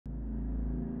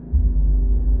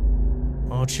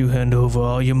don't you hand over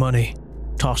all your money.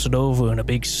 Toss it over in a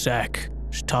big sack.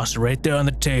 Just toss it right there on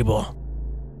the table.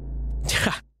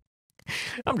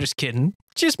 I'm just kidding.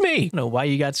 Just me. I don't know why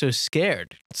you got so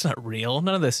scared. It's not real.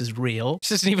 None of this is real.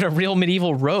 This isn't even a real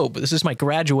medieval robe. This is my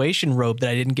graduation robe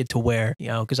that I didn't get to wear, you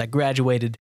know, because I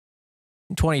graduated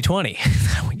in 2020.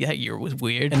 That year was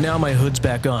weird. And now my hood's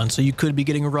back on, so you could be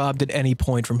getting robbed at any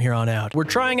point from here on out. We're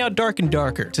trying out Darkened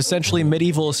Darker. It's essentially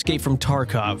medieval Escape from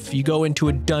Darkov. You go into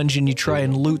a dungeon, you try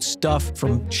and loot stuff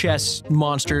from chests,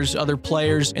 monsters, other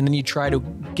players, and then you try to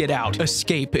get out.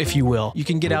 Escape, if you will. You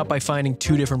can get out by finding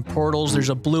 2 different portals. There's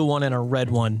a blue one and a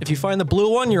red one. If you find the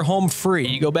blue one, you're home free.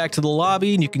 You go back to the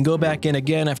lobby, and you can go back in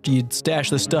again after you stash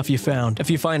the stuff you found.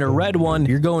 If you find a red one,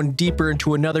 you're going deeper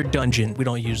into another dungeon. We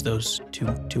don't use those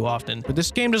too often. But this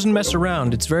game doesn't mess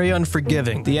around. It's very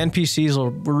unforgiving. The NPCs will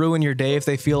ruin your day if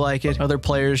they feel like it. Other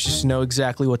players just know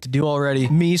exactly what to do already.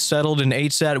 Me settled in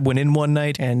 8-sat, went in one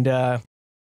night, and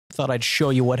thought I'd show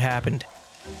you what happened.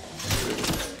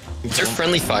 Is there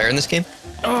friendly fire in this game?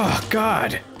 Oh,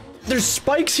 God. There's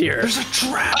spikes here. There's a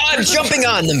trap. I'm jumping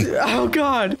on them. Oh,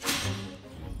 God.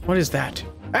 What is that?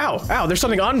 Ow, ow, there's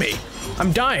something on me.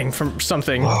 I'm dying from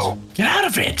something. Whoa. Get out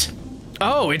of it.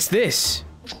 Oh, it's this.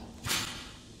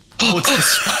 Oh, it's the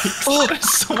spikes.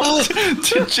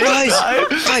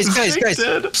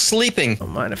 Guys, sleeping. Don't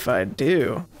mind if I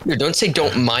do. Here, don't say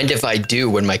don't mind if I do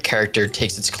when my character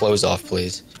takes its clothes off,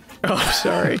 please. Oh,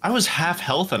 sorry. I was half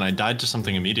health and I died to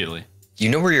something immediately. Do you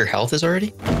know where your health is already?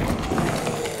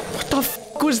 What the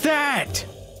f was that?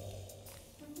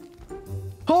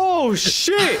 Oh,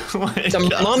 shit. It's a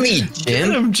mummy, Jim.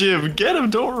 Get him, Jim. Get him.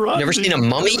 Don't run. Never seen a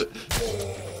mummy?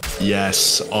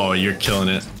 Yes. Oh, you're killing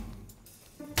it.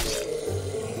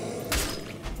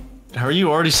 How are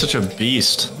you already such a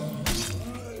beast?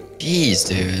 Jeez,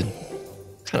 dude.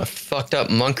 What kind of fucked up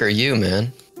monk are you,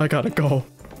 man? I gotta go.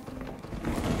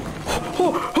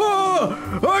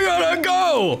 I gotta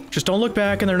go! Just don't look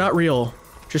back and they're not real.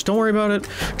 Just don't worry about it.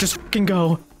 Just fucking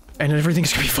go. And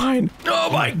everything's gonna be fine. Oh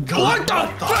my God. What the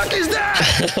fuck is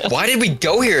that? Why did we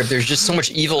go here if there's just so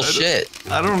much evil shit?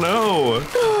 I don't know.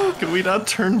 Can we not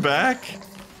turn back?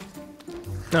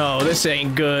 No, this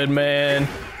ain't good, man.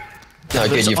 No,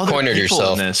 good, you've cornered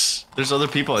yourself. There's other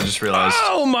people, I just realized.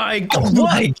 Oh my God.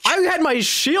 What? I had my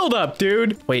shield up,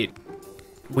 dude. Wait.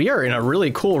 We are in a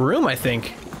really cool room, I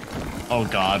think. Oh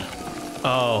God.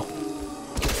 Oh.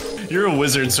 You're a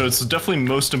wizard, so it's definitely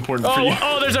most important for you.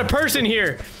 Oh, there's a person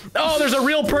here. Oh, there's a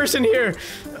real person here.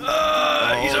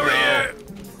 He's over here.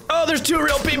 Oh, there's 2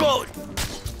 real people.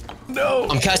 No.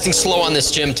 I'm casting slow on this,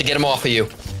 Jim, to get him off of you.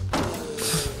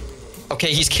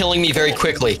 Okay, he's killing me very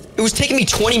quickly. It was taking me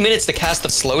 20 minutes to cast the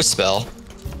slow spell.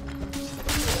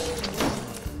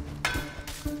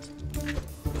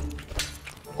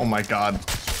 Oh my God.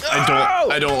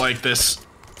 I don't like this.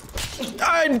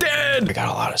 I'm dead. I got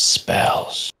a lot of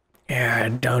spells. Yeah,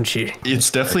 don't you?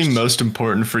 It's definitely most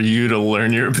important for you to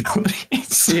learn your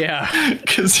abilities. Yeah.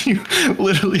 Because you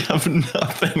literally have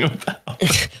nothing about.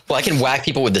 Well, I can whack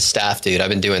people with the staff, dude. I've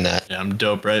been doing that. Yeah, I'm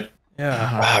dope, right?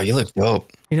 Yeah. Wow, you look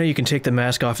dope. You know you can take the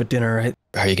mask off at dinner, right?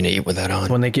 How are you gonna eat with that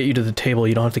on? When they get you to the table,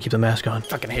 you don't have to keep the mask on.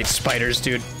 Fucking hate spiders,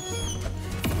 dude.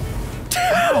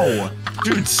 Ow!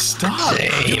 Dude, stop! Same.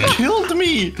 You killed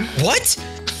me! What?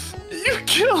 You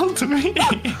killed me!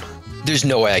 There's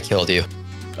no way I killed you.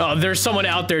 Oh, there's someone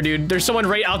out there, dude. There's someone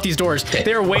right out these doors. Okay,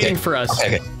 They're waiting for us.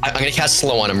 Okay. I'm gonna cast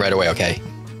slow on him right away, okay?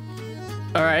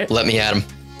 All right. Let me at him.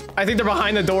 I think they're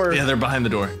behind the door. Yeah, they're behind the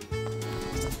door.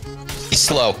 He's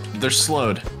slow. They're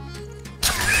slowed.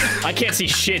 I can't see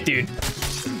shit, dude.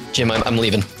 Jim, I'm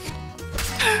leaving.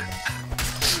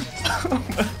 Oh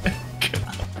my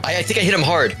God. I think I hit him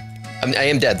hard. I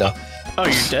am dead, though. Oh,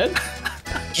 you're dead?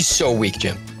 He's so weak,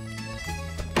 Jim.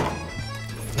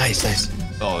 Nice, nice.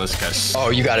 Oh, this guy's...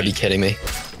 Oh, you gotta be kidding me.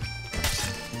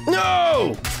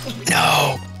 No!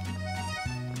 No!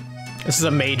 This is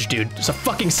a mage, dude. It's a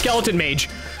fucking skeleton mage.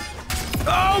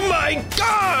 Oh my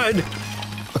God!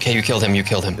 Okay, you killed him, you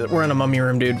killed him. We're in a mummy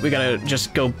room, dude. We gotta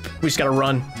just go. We just gotta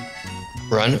run.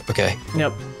 Run? Okay.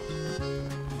 Yep.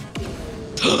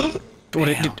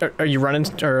 Are you running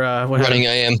or what? Running,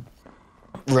 I am.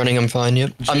 Running, I'm fine.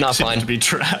 Yep. I'm not seem fine. to be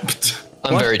trapped.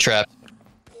 I'm very trapped.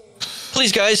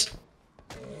 Please, guys.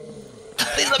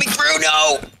 Please let me through.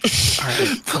 No.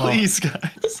 Right, Please,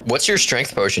 guys. What's your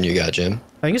strength potion you got, Jim?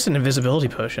 I think it's an invisibility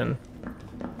potion.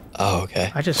 Oh, okay.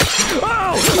 I just.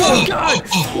 Oh God!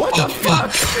 What the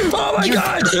fuck? Oh my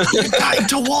God! You died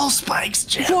to wall spikes,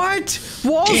 Jim. What?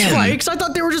 Wall Damn. spikes? I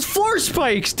thought they were just floor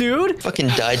spikes, dude. Fucking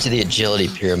died to the agility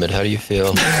pyramid. How do you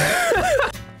feel?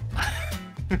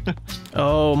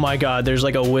 Oh my God! There's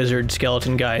like a wizard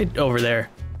skeleton guy over there.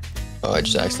 Oh, I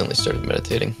just accidentally started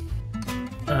meditating.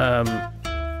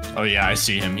 Oh yeah, I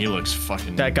see him. He looks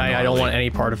fucking. That guy, I don't want any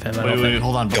part of him. Wait,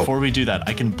 hold on. Before we do that,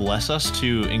 I can bless us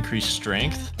to increase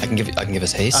strength. I can give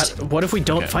us haste. What if we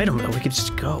don't fight him though? We could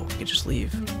just go. We could just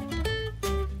leave. Do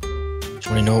you want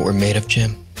to know what we're made of,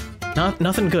 Jim?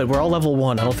 Nothing good. We're all level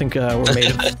 1. I don't think we're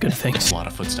made of good things. A lot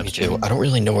of footsteps. Me too. I don't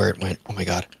really know where it went. Oh my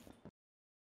god.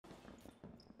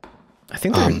 I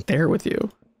think they're there with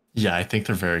you. Yeah, I think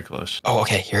they're very close. Oh,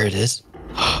 okay. Here it is.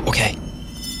 Okay.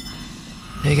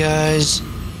 Hey guys.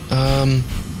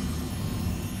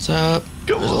 What's up?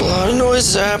 There's a lot of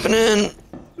noises happening.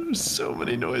 There's so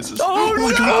many noises. Oh,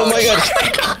 no! Oh my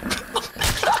god.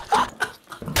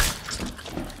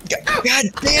 God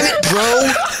damn it,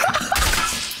 bro.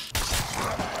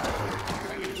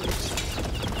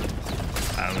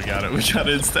 We got it. We got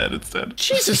it instead.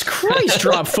 Jesus Christ,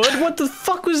 Dropfoot. What the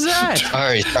fuck was that?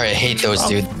 Sorry, I hate those,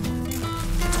 dude.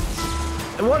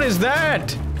 What is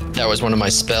that? That was one of my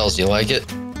spells. You like it?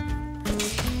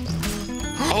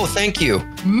 Oh, thank you.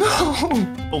 No.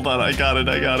 Hold on, I got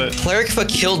it. Cleric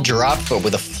killed Dropfoot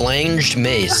with a flanged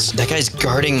mace. That guy's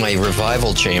guarding my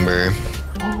revival chamber.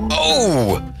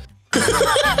 Oh!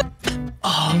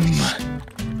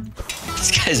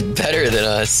 This guy's better than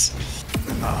us.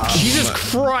 Jesus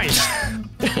Christ!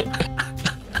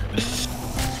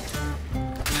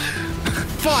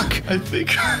 Fuck! I think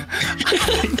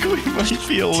we might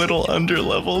be a little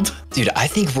underleveled. Dude, I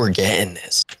think we're getting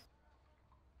this.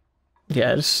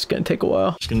 Yeah, it's gonna take a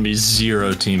while. There's gonna be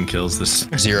 0 team kills this.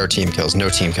 0 team kills, no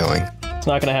team killing. It's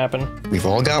not gonna happen. We've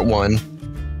all got one.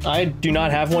 I do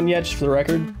not have one yet, just for the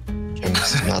record. Jim,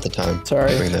 this is not the time.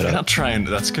 Sorry. Bring that You're up. not trying.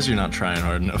 That's because you're not trying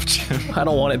hard enough, Jim. I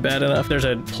don't want it bad enough. There's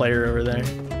a player over there.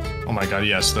 Oh my god,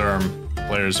 yes, there are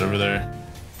players over there.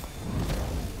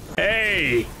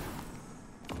 Hey!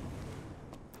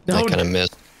 I kind of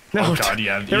missed. No, Oh god,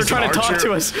 yeah. they were trying to talk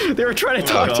to us. They were trying to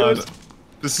talk to us.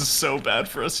 This is so bad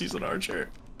for us. He's an archer.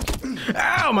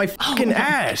 Ow, my fucking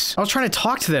ass. I was trying to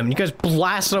talk to them. You guys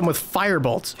blasted them with fire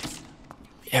bolts.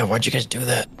 Yeah, why'd you guys do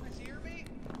that?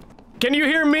 Can you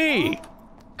hear me?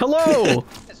 Hello?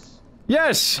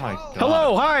 Yes. Oh my God.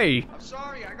 Hello, hi. I'm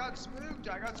sorry, I got spooked.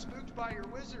 I got spooked by your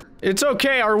wizard. It's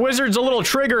okay. Our wizard's a little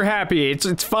trigger happy.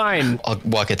 It's fine. I'll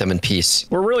walk at them in peace.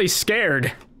 We're really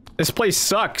scared. This place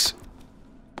sucks.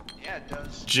 Yeah, it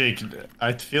does. Jake,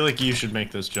 I feel like you should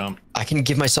make this jump. I can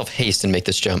give myself haste and make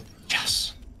this jump.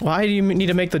 Yes. Why do you need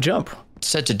to make the jump?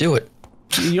 Said to do it.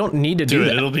 You don't need to Do do it.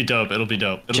 that. It'll be dope. It'll be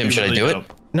dope. It'll Jim, be should I really do it?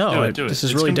 dope. No, Do it. this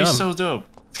is It's really gonna dumb. be so dope.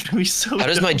 It's gonna be so How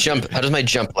does dope. my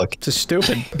jump look? This is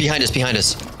stupid. Behind us. There's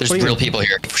What do you real mean? people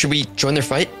here. Should we join their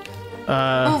fight?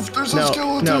 Move, there's a No,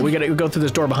 skeleton. no, we gotta go through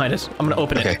this door behind us. I'm gonna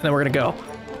open it, Okay. and then we're gonna go.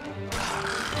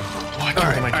 Oh, I All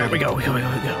right, we go.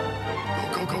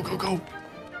 Go.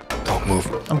 Don't move.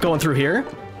 I'm going through here.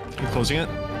 You closing it?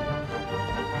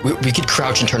 We could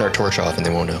crouch and turn our torch off and they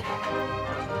won't know.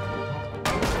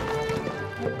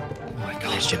 Oh my god.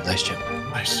 Nice, Jim. Nice, Jim.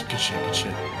 Nice. Good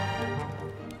shit.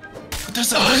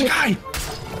 There's a guy.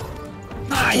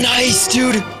 Nice,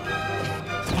 dude.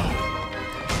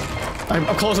 I'm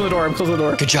closing the door.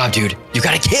 Good job, dude. You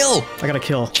got a kill. I gotta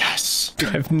kill. Yes. I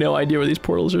have no idea where these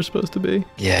portals are supposed to be.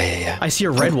 Yeah. I see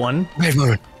a red one. Red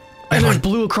one. And there's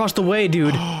blue across the way,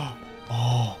 dude.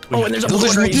 Oh, And there's a Oh, blue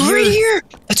there's one right here.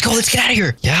 Let's go. Let's get out of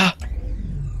here. Yeah.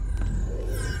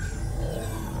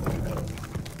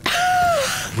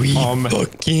 We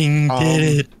fucking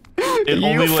did it. It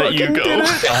only let you fucking go. did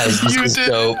it. Guys, this You is did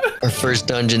dope. Our first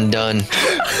dungeon done.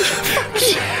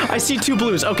 I see 2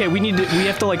 blues. Okay, we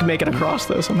have to like make it across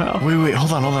though somehow. Wait,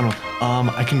 hold on.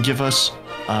 I can give us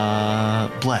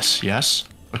bless, yes?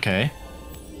 Okay.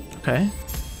 Okay.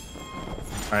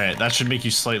 Alright, that should make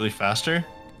you slightly faster.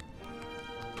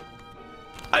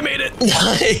 I made it.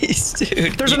 Nice,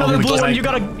 dude. There's another blue one. You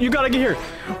gotta get here.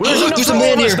 There's enough There's for a all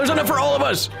man of us. here. There's enough for all of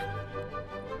us.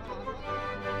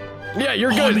 Yeah,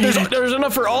 you're good. I made it. There's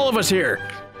enough for all of us here.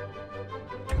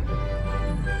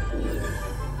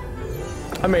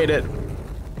 I made it.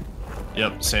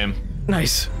 Yep, same.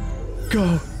 Nice.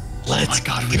 Go. Let's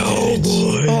God, we go, did it.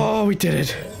 boy. Oh, we did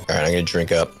it. All right, I'm gonna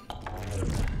drink up.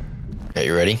 Okay,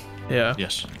 you ready? Yeah.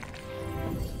 Yes.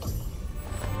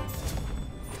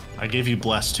 I gave you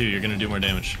bless too, you're gonna do more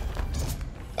damage.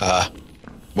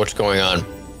 What's going on?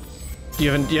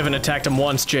 You haven't attacked him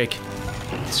once, Jake.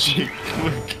 Jake,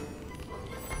 quick.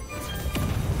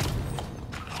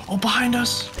 Oh, behind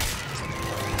us!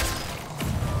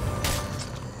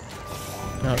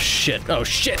 Oh shit. Oh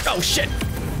shit. Oh shit.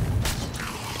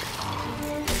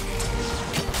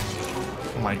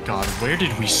 Oh my god, where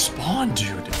did we spawn,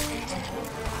 dude?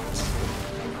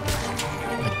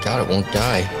 My God, it won't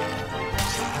die.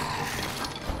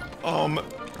 I'm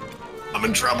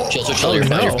in trouble. Chill, you're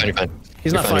fine, you're fine.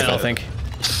 He's not fine, I don't think.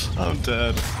 I'm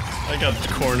dead. I got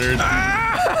cornered.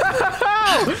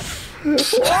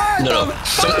 No.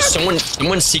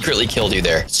 Someone secretly killed you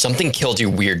there. Something killed you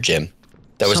weird, Jim.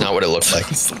 That was not what it looked like.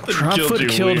 Dropfoot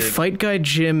killed weird. Fight Guy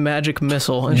Jim magic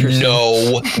missile. Interesting.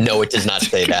 No, it does not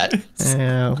say that.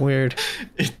 Yeah, weird.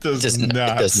 It does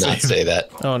not say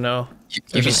that. Oh no.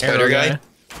 You be spider guy?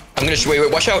 I'm gonna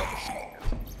wait, watch out.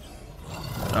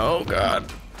 Oh god.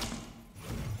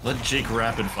 Let Jake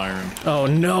rapid fire him. Oh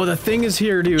no, the thing is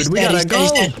here, dude. We gotta go.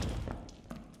 He's dead.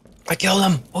 I killed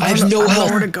him. I have no health.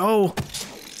 help. Where to go?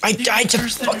 I died to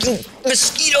fucking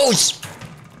mosquitoes.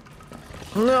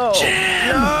 No.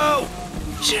 Jim! No.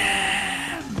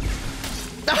 Jim!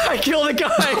 I killed a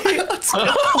guy.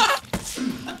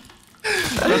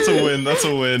 That's a win. That's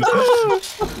a win.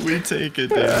 We take it,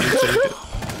 dude.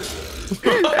 We take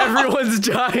it. Everyone's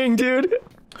dying, dude.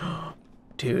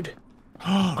 Dude.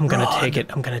 I'm gonna take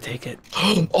it. I'm gonna take it.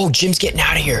 Oh, Jim's getting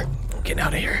out of here. Get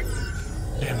out of here.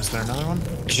 Damn, is there another one?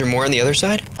 Is there more on the other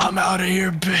side? I'm out of here,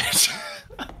 bitch.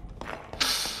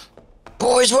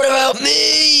 Boys, what about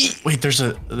me? Wait, there's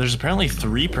apparently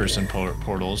 3-person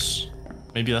portals.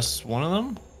 Maybe that's one of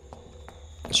them?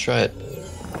 Let's try it.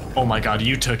 Oh my god,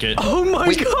 you took it. Oh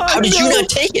my god. How did you not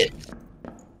take it?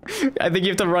 I think you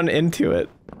have to run into it.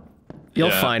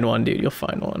 You'll find one, dude. You'll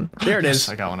find one. There it is.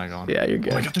 I got one, I got one. Yeah, you're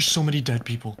good. Oh my god, there's so many dead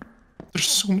people. There's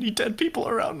so many dead people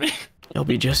around me. You'll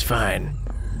be just fine.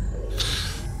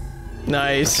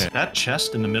 Nice. Okay. That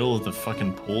chest in the middle of the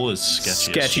fucking pool is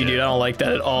sketchy. Sketchy, dude. I don't like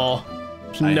that at all.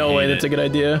 There's no way that's a good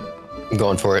idea. I'm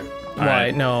going for it. Why?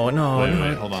 Right. No. Wait,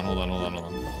 hold on.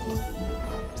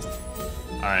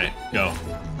 Alright, go.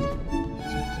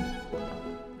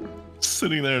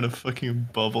 Sitting there in a fucking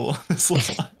bubble.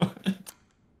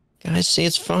 Guys, see,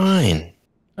 it's fine.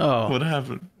 Oh. What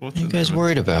happened? What are you guys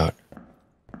worried about?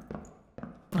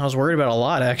 I was worried about a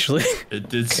lot, actually. It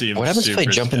did seem. What happens if I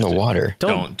jump in the water?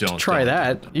 Don't try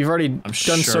that. You've already done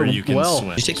so well.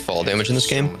 Swim. You take fall damage in this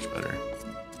game? So much better.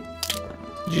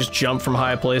 You just jump from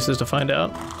high places to find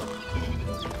out.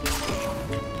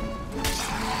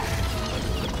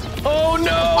 Oh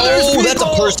no! Oh, that's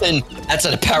a person! That's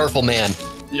a powerful man.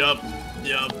 Yup.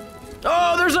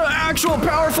 Oh, there's an actual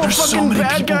powerful fucking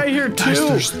bad guy here too.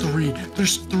 Guys,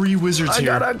 there's three wizards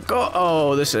here. I gotta go.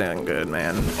 Oh, this ain't good,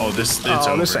 man. Oh, it's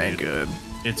over. This ain't good.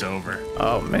 It's over.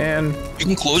 Oh man. You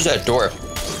can close that door.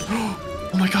 Oh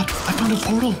my god, I found a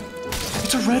portal.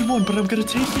 It's a red one, but I'm gonna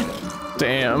take it.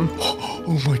 Damn.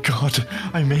 Oh my god,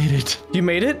 I made it. You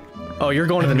made it? Oh, you're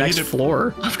going to the next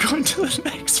floor. I'm going to the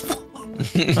next floor.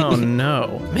 Oh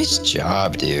no. Nice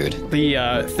job, dude.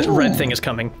 The red thing is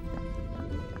coming.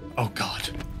 Oh god.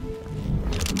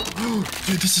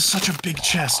 Dude, this is such a big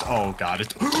chest. Oh god,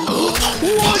 it's what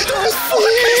the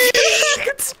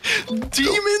fuck?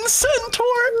 Demon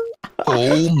Centaur?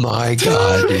 Oh my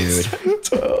god, dude.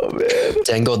 Oh man.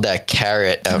 Dangled that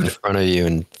carrot out in front of you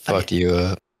and fucked you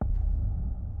up.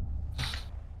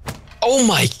 Oh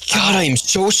my god, I am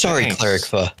so sorry,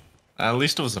 Clericfa. At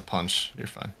least it was a punch. You're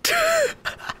fine.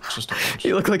 It's just a punch.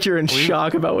 You look like you're in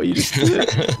shock about what you just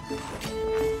did.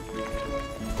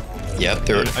 Yep,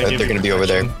 they're gonna be over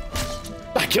there.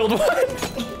 I killed one.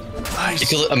 Nice. You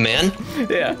killed a man?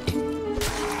 Yeah.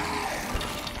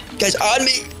 Guys, on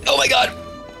me! Oh my god!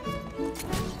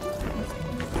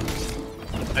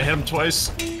 I hit him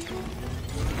twice.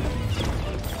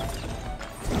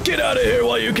 Get out of here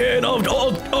while you can.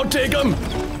 I'll take him.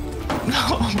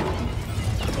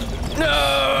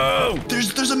 No!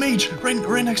 There's a mage right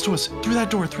next to us. Through that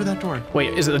door.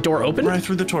 Wait, is it the door open? Where I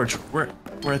threw the torch. Where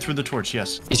I threw the torch.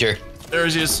 Yes. He's here. There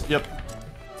he is. Yep.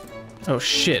 Oh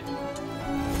shit.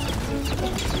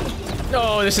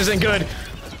 No, this isn't good.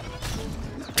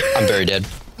 I'm very dead.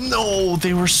 No,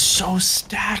 they were so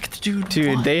stacked, dude.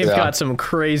 Dude, they've got some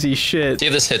crazy shit. See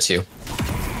if this hits you.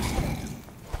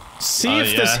 See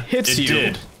if this hits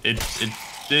you. It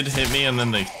did hit me, and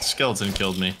then the skeleton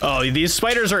killed me. Oh, these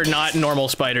spiders are not normal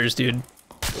spiders, dude.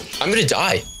 I'm gonna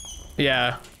die.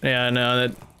 Yeah, no,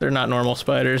 they're not normal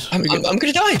spiders. I'm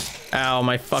gonna die. Ow,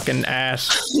 my fucking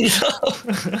ass.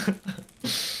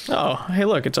 Oh, hey,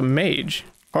 look, it's a mage.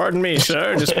 Pardon me,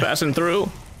 sir, just passing through.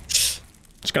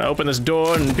 Just gonna open this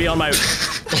door and be on my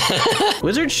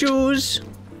wizard shoes.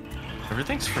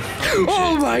 Everything's for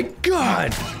Oh my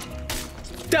god!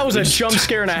 That was a jump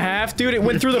scare and a half, dude. It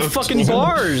went through the fucking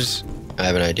bars. I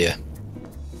have an idea.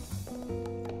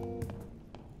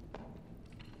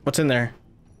 What's in there?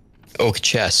 Oak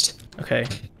chest. Okay.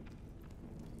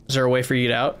 Is there a way for you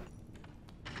to get out?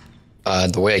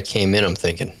 The way I came in, I'm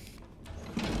thinking.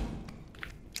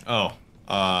 Oh.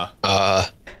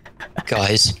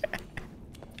 Guys,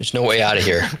 There's no way out of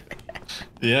here.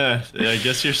 Yeah, I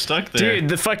guess you're stuck there. Dude,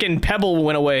 the fucking pebble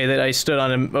went away that I stood on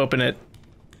and opened it.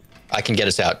 I can get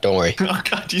us out. Don't worry. Oh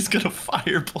god, he's gonna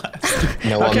fire blast.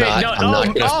 No, I'm not. I'm not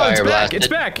gonna fire blast. It's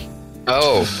back.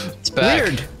 Oh, it's back.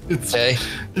 Weird. Okay.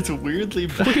 It's weirdly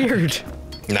back. Weird.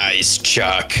 Nice,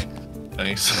 Chuck.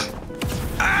 Thanks.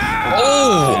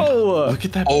 Oh! Look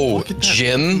at that. Oh, look at that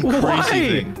Jim. crazy Why?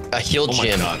 thing. I healed Oh my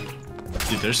Jim. god.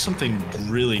 Dude, there's something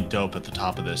really dope at the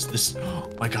top of this. Oh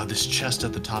my god, this chest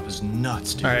at the top is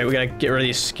nuts, dude. All right, we gotta get rid of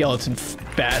these skeleton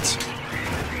bats.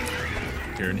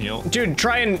 Here and heal. Dude,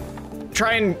 try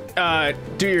and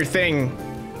do your thing.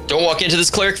 Don't walk into this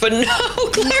cleric, but no,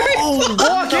 cleric. Oh,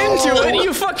 Walk into it.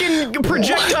 You fucking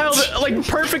projectile, like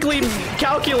perfectly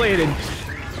calculated.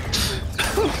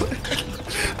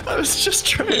 I was just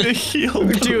trying to heal.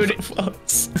 Dude,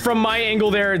 from my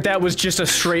angle there, that was just a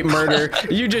straight murder.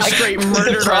 You just straight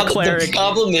murdered our The cleric.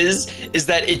 problem is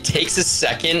that it takes a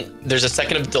second. There's a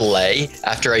second of delay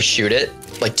after I shoot it,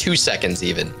 like 2 seconds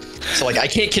even. So like I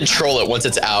can't control it once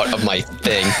it's out of my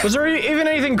thing. Was there even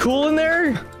anything cool in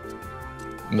there?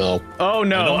 No. Oh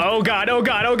no! Oh god! Oh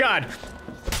god! Oh god!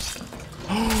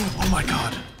 Oh my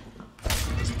god.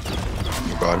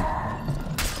 God.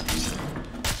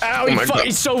 Ow! Oh my God.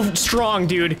 He's so strong,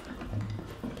 dude.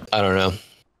 I don't know.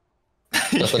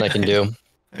 Nothing I can do.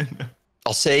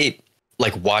 I'll say,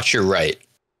 like, watch your right.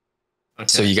 Okay.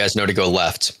 So you guys know to go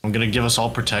left. I'm gonna give us all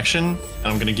protection, and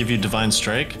I'm gonna give you Divine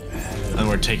Strike, and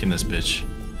we're taking this bitch.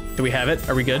 Do we have it?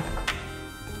 Are we good?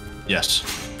 Yes.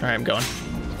 All right, I'm going.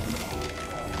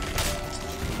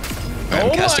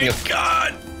 I'm Oh casting my a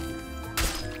god!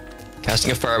 casting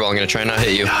a fireball. I'm gonna try and not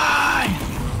hit you.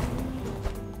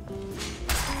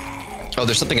 Oh,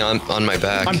 there's something on my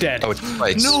back. I'm dead. Oh, it's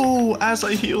spikes. No, as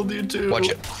I healed you too. Watch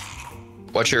it.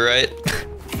 Watch your right.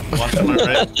 Watch my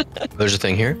right. There's a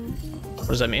thing here. What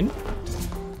does that mean?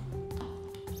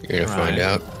 You're gonna find Right.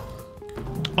 out.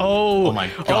 Oh, my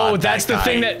God, oh, that's that the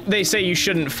thing guy. that they say you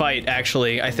shouldn't fight.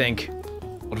 Actually, I think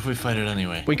What if we fight it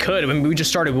anyway? we could. I mean, we just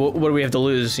started. What do we have to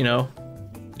lose? You know?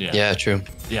 Yeah, true.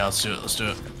 Yeah, let's do it. Let's do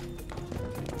it.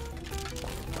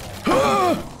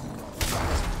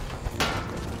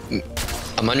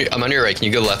 I'm on your right. Can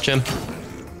you go left, Jim?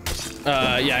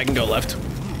 Yeah, I can go left.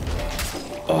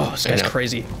 Oh, this guy's know.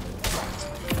 crazy.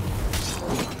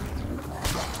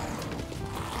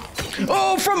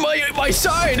 Oh, from my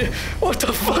side! What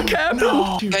the fuck happened?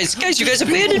 No. Guys, you guys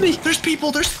abandoned me. There's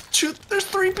people. There's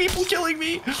 3 people killing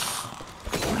me.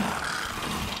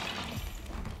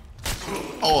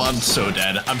 Oh, I'm so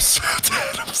dead. I'm so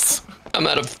dead. I'm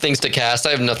out of things to cast.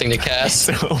 I have nothing to cast.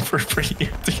 So over for you.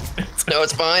 No,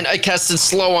 it's fine. I casted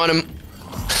slow on him.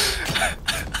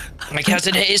 I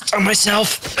casted haste on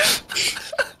myself.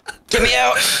 Get me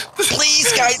out.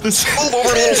 Please, guys. Move over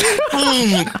a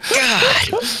little.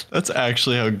 God. That's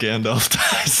actually how Gandalf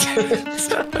dies.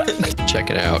 Check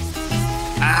it out.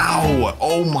 Ow!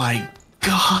 Oh my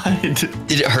god.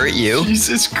 Did it hurt you?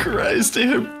 Jesus Christ, it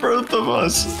hurt both of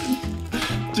us.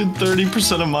 Did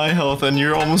 30% of my health and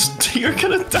you're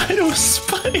gonna die to a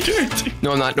spider, dude.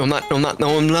 No, I'm not. No, I'm not. No, I'm not.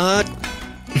 No, I'm not.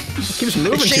 Keeps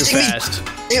moving too chasing me. fast.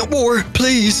 Ant war,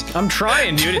 please. I'm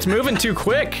trying, dude. It's moving too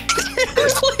quick.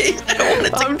 Please. I don't want it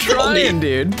to I'm kill trying, me.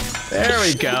 dude. There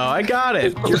we go. I got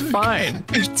it. You're fine.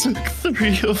 It took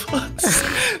 3 of us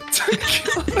to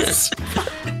kill us.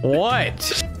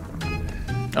 What?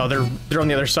 Oh, they're on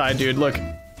the other side, dude. Look. Do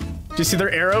you see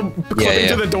their arrow clipping yeah.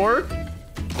 to the door?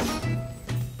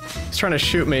 He's trying to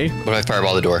shoot me. What if I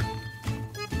fireball the door?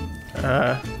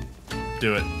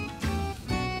 Do it.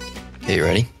 Okay, you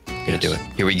ready? I'm gonna do it.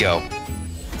 Here we go.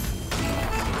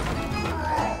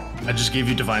 I just gave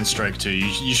you Divine Strike too.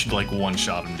 You should like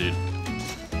one-shot him, dude.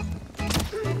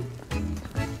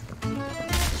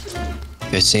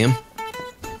 You guys see him?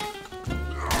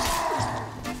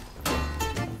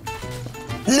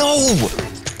 No!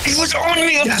 He was on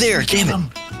me up there! Damn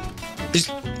it!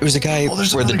 There was a guy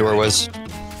there's where the another door guy. was.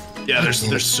 Yeah,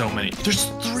 there's so many. There's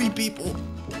 3 people.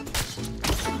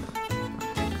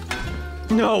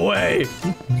 No way.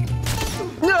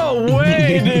 No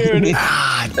way, dude.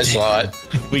 Ah, I saw it.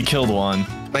 we killed one.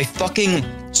 My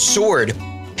fucking sword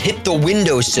hit the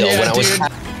windowsill Yeah, when I was. dude.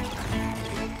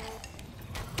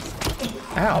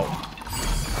 Ow.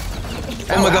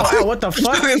 Oh my god! Ow, what the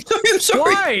fuck? I'm sorry.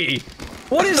 Why?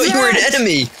 What I is thought that? you were an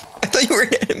enemy. I thought you were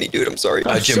an enemy, dude. I'm sorry.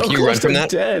 I'm Jim, so can you close run from to that?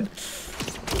 Dead.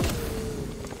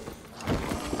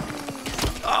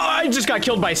 Oh, I just got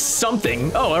killed by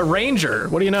something. Oh, a ranger.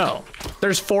 What do you know?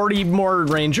 There's 40 more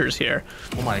rangers here.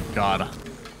 Oh my god.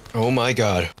 Oh my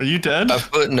god. Are you dead?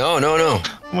 No, no, no.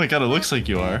 Oh my god, it looks like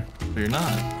you are, but you're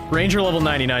not. Ranger level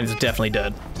 99 is definitely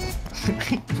dead.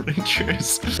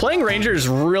 Rangers. Playing Ranger is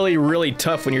really, really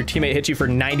tough when your teammate hits you for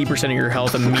 90% of your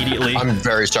health immediately. I'm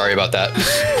very sorry about that.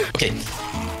 Okay.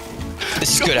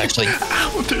 This is good, actually.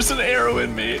 Ow, there's an arrow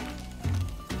in me.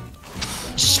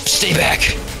 Stay back.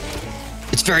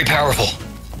 It's very powerful.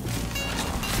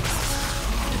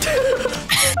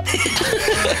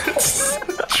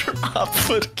 Drop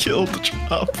foot killed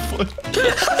drop foot.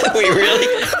 Wait, really?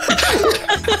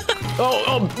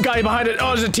 Oh, guy behind it. Oh,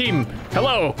 there's a team.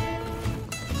 Hello.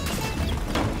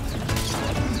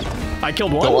 I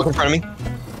killed one. Don't walk in front of me.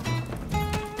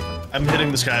 I'm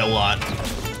hitting this guy a lot.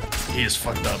 He is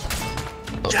fucked up.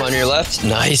 Yes. On your left.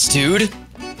 Nice, dude.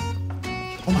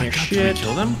 Oh my god, did we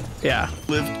kill them? Yeah.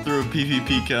 Lived through a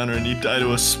PvP counter and you died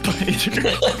to a spider.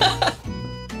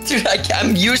 Dude,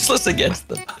 I'm useless against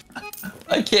them.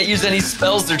 I can't use any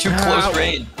spells. They're too close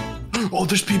range. Oh,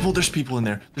 there's people in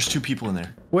there. There's 2 people in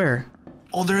there. Where?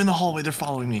 Oh, they're in the hallway. They're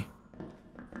following me.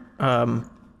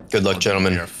 Good luck,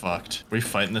 gentlemen. We are fucked. Are we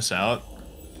fighting this out?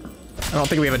 I don't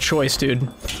think we have a choice, dude.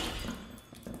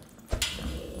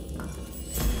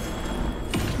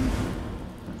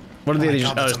 What are they?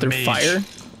 God, Oh, is there fire?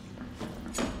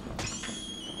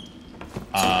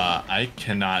 I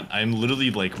cannot. I'm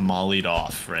literally like mollied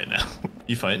off right now.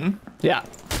 You fighting? Yeah.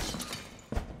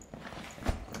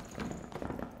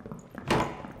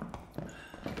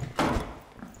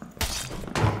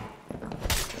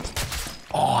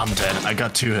 Oh, I'm dead. I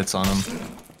got 2 hits on him.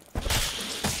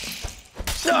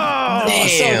 Oh,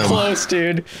 Damn. so close,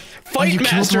 dude. Fight you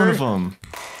Master. killed one of them.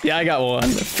 Yeah, I got one.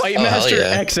 Fight Oh, Master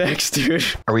hell yeah. XX, dude.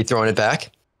 Are we throwing it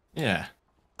back? Yeah.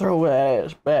 Throw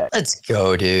ass back. Let's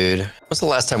go, dude. What's the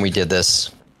last time we did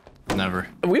this? Never.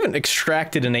 We haven't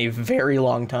extracted in a very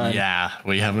long time. Yeah,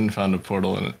 we haven't found a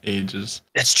portal in ages.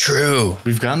 That's true.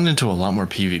 We've gotten into a lot more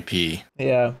PvP.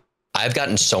 Yeah. I've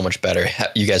gotten so much better.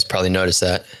 You guys probably noticed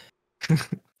that.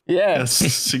 Yeah. That's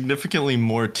significantly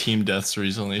more team deaths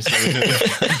recently. So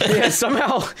Yeah,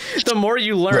 somehow, the more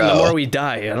you learn, Bro. the more we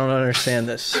die. I don't understand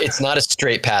this. It's not a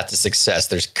straight path to success.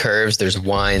 There's curves, there's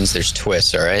winds, there's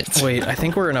twists, all right? Wait, I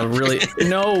think we're in a really...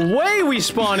 No way we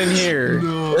spawn in here.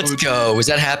 Let's go. Was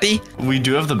that happy? we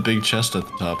do have the big chest at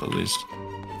the top, at least.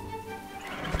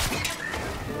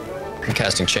 I'm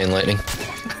casting chain lightning.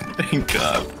 Thank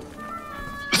God.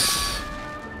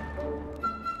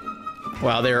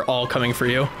 Wow, they're all coming for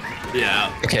you.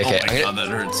 Yeah. Okay, okay. Oh my God, that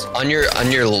hurts. On your,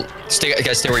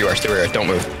 guys, stay where you are. Stay where you are. Don't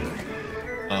move.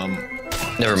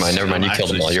 Never mind. You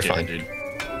killed them all. You're fine. Dude.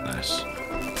 Nice.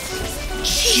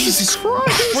 Jesus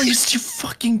Christ, you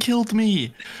fucking killed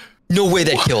me. No way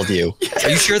that killed you. Are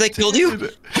you sure that killed you?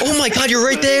 Oh my God, you're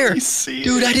right there.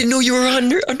 Dude, I didn't know you were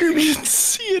under me. I didn't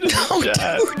see it in No, the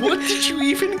chat. dude. What did you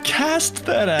even cast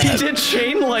that at? He did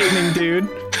chain lightning, dude.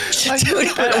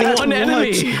 Dude, At one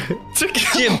enemy.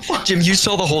 Jim, you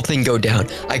saw the whole thing go down.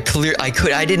 I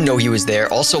didn't know he was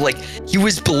there. Also, like, he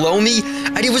was below me,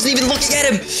 and he wasn't even looking at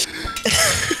him.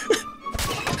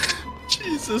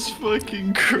 Jesus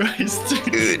fucking Christ, dude.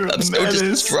 Dude, You're a I'm so menace.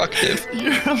 destructive.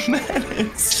 You're a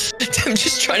menace. I'm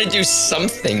just trying to do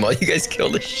something while you guys kill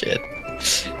the shit.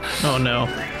 Oh, no.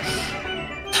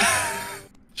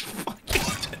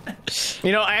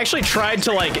 You know, I actually tried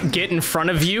to, like, get in front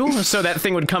of you so that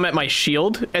thing would come at my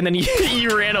shield, and then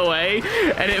you ran away,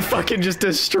 and it fucking just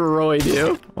destroyed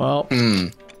you. Well,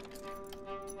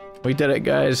 we did it,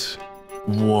 guys.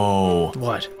 Whoa.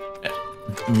 What?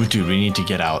 Dude, we need to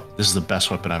get out. This is the best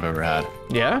weapon I've ever had.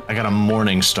 Yeah? I got a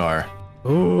Morning Star.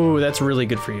 Ooh, that's really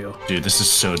good for you. Dude, this is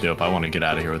so dope. I want to get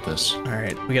out of here with this. All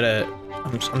right, we gotta...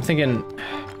 I'm thinking...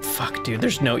 Fuck, dude,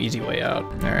 there's no easy way out.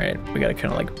 All right, we gotta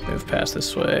kind of, like, move past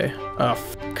this way. Oh,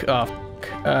 fuck. Oh,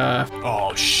 fuck.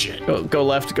 Oh, shit. Go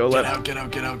left, go Get left. out, get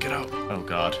out, get out, get out. Oh,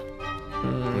 God.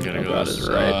 We gotta Oh, go God this is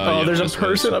right. Oh, yeah, there's a this way,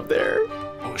 person this up there. way.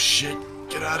 Oh, shit.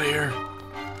 Get out of here.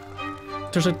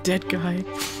 There's a dead guy.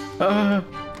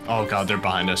 Oh, God, they're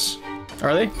behind us.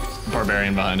 Are they?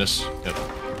 Barbarian behind us. Yep.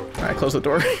 All right, close the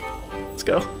door. Let's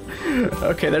go.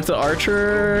 Okay, that's the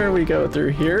archer. We go through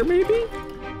here, maybe?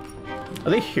 Are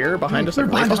they here behind us? They're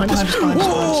behind us, behind us, behind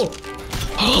us.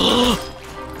 Whoa!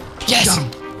 Yes!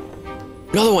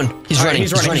 Another one. He's running.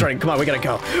 He's running. Come on, we gotta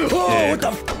go. Oh, what the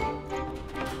f—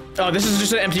 Oh, this is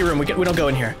just an empty room. We don't go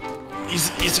in here. He's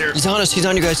here. He's on us. He's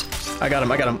on you guys. I got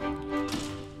him.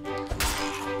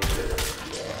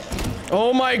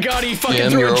 Oh my God, he fucking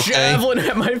Jim, threw you're a okay? javelin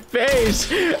at my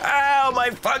face. Ow, my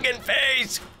fucking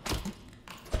face.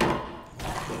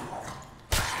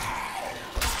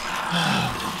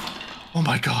 Oh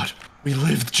my God. We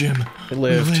lived, Jim. We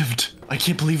lived. We lived. I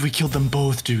can't believe we killed them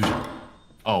both, dude.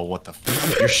 Oh, what the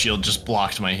f— Your shield just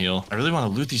blocked my heal. I really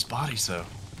want to loot these bodies, though.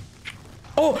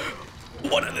 Oh,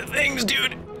 one of the things,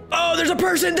 dude. Oh, there's a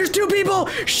person. There's 2 people.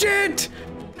 Shit.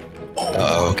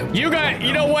 Uh-oh. You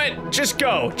know what? Just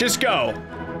go. Just go.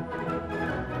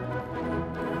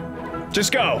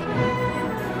 Just go.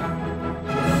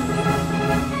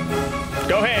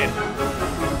 Go ahead.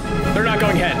 They're not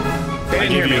going ahead. They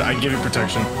didn't hear me. I give you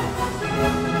protection.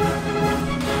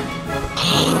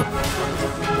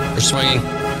 They're swinging.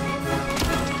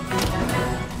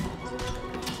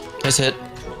 Nice hit.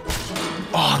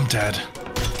 Oh, I'm dead.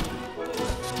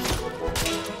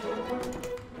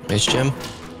 Nice, Jim.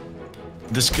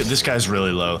 This guy's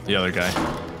really low. The other guy.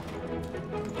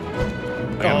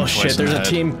 Oh shit! There's a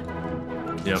team.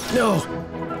 Yep. No.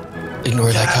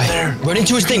 Ignore that guy. There. Run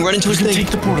into his thing. Run into his thing.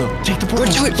 Take the portal. Take the portal. Run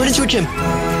into it. Run into it, Jim.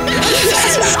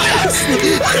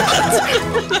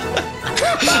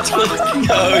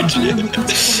 Go, Jim.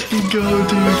 Go,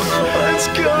 dude. Let's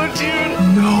go, dude.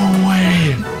 No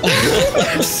way.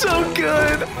 So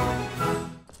good.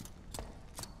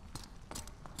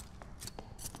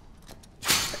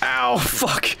 Ow!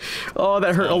 Fuck. Oh,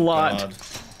 that hurt a lot. God.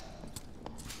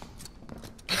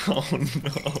 Oh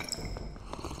no.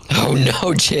 Oh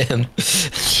no, Jim.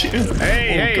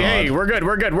 Hey, we're good.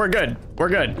 We're good.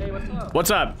 Hey,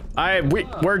 what's up?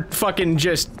 We're fucking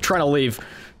just trying to leave.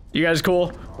 You guys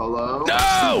cool? Hello?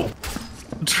 No!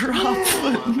 Drop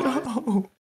foot, no.